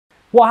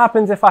What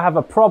happens if I have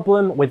a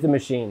problem with the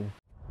machine?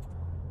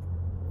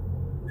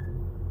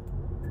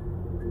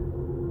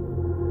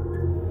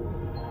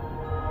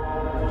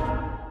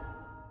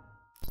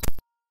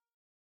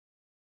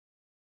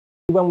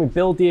 When we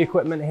build the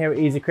equipment here at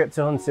Easy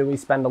Crypto Hunter, we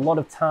spend a lot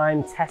of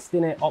time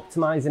testing it,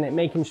 optimizing it,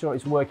 making sure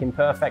it's working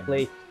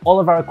perfectly. All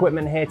of our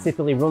equipment here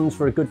typically runs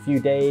for a good few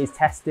days,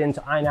 testing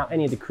to iron out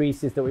any of the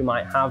creases that we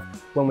might have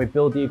when we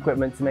build the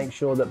equipment to make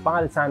sure that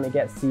by the time it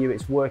gets to you,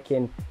 it's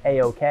working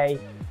a-okay.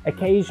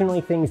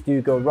 Occasionally things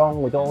do go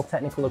wrong with all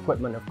technical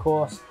equipment, of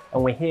course,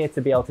 and we're here to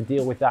be able to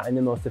deal with that in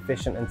the most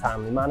efficient and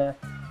timely manner.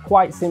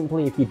 Quite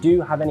simply, if you do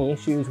have any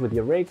issues with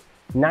your rig,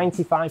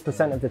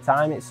 95% of the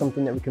time it's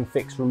something that we can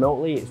fix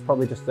remotely. It's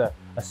probably just a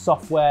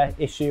software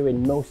issue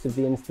in most of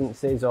the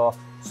instances, or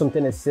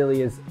something as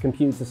silly as a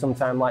computer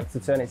sometimes likes to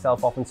turn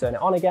itself off and turn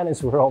it on again,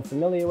 as we're all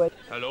familiar with.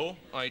 Hello,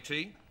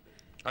 IT?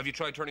 Have you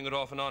tried turning it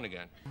off and on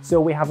again? So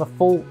we have a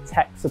full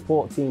tech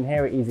support team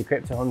here at Easy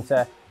Crypto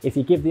Hunter. If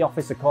you give the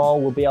office a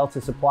call, we'll be able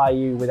to supply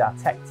you with our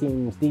tech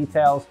team's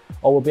details,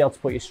 or we'll be able to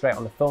put you straight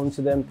on the phone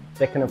to them.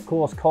 They can of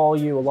course call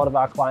you. A lot of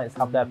our clients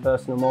have their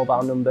personal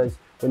mobile numbers.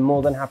 We're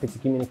more than happy to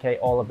communicate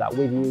all of that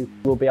with you.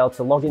 We'll be able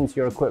to log into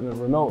your equipment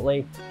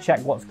remotely, check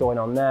what's going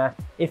on there.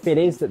 If it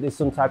is that there's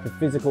some type of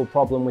physical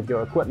problem with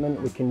your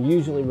equipment, we can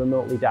usually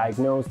remotely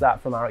diagnose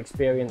that from our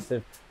experience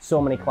of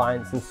so many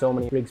clients and so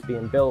many rigs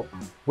being built.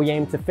 We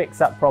aim to fix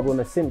that problem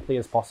as simply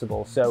as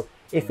possible. So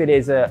if it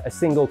is a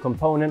single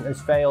component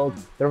has failed,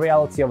 the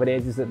reality of it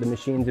is that the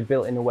machines are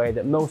built in a way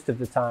that most of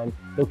the time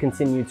they'll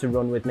continue to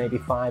run with maybe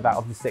 5 out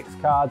of the 6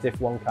 cards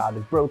if one card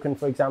is broken,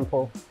 for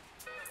example.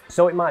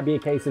 So it might be a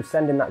case of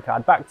sending that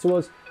card back to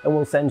us and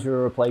we'll send you a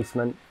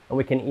replacement, and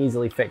we can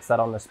easily fix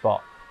that on the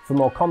spot. For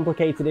more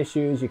complicated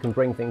issues, you can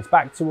bring things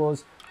back to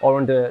us, or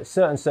under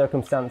certain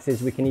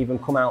circumstances, we can even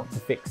come out to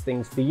fix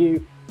things for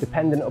you,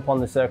 dependent upon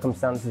the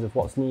circumstances of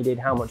what's needed,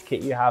 how much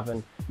kit you have,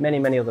 and many,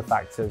 many other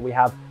factors. We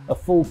have a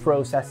full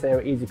process here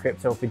at Easy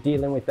Crypto for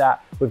dealing with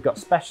that. We've got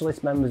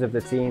specialist members of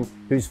the team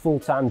whose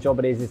full-time job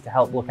it is to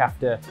help look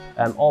after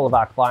all of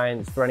our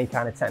clients for any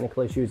kind of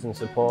technical issues and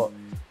support.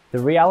 The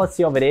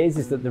reality of it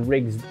is that the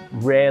rigs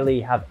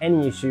rarely have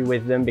any issue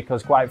with them,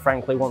 because quite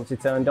frankly, once they're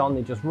turned on,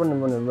 they just run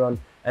and run and run.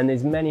 And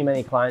there's many,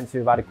 many clients who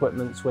have had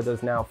equipments with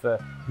us now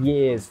for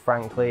years,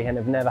 frankly, and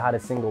have never had a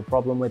single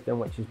problem with them,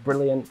 which is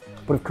brilliant.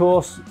 But of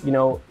course, you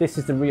know, this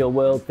is the real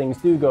world. Things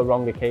do go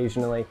wrong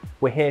occasionally.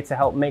 We're here to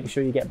help make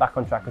sure you get back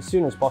on track as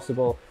soon as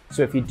possible.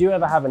 So if you do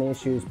ever have any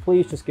issues,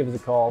 please just give us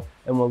a call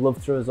and we'll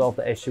love to resolve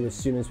the issue as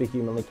soon as we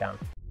humanly can.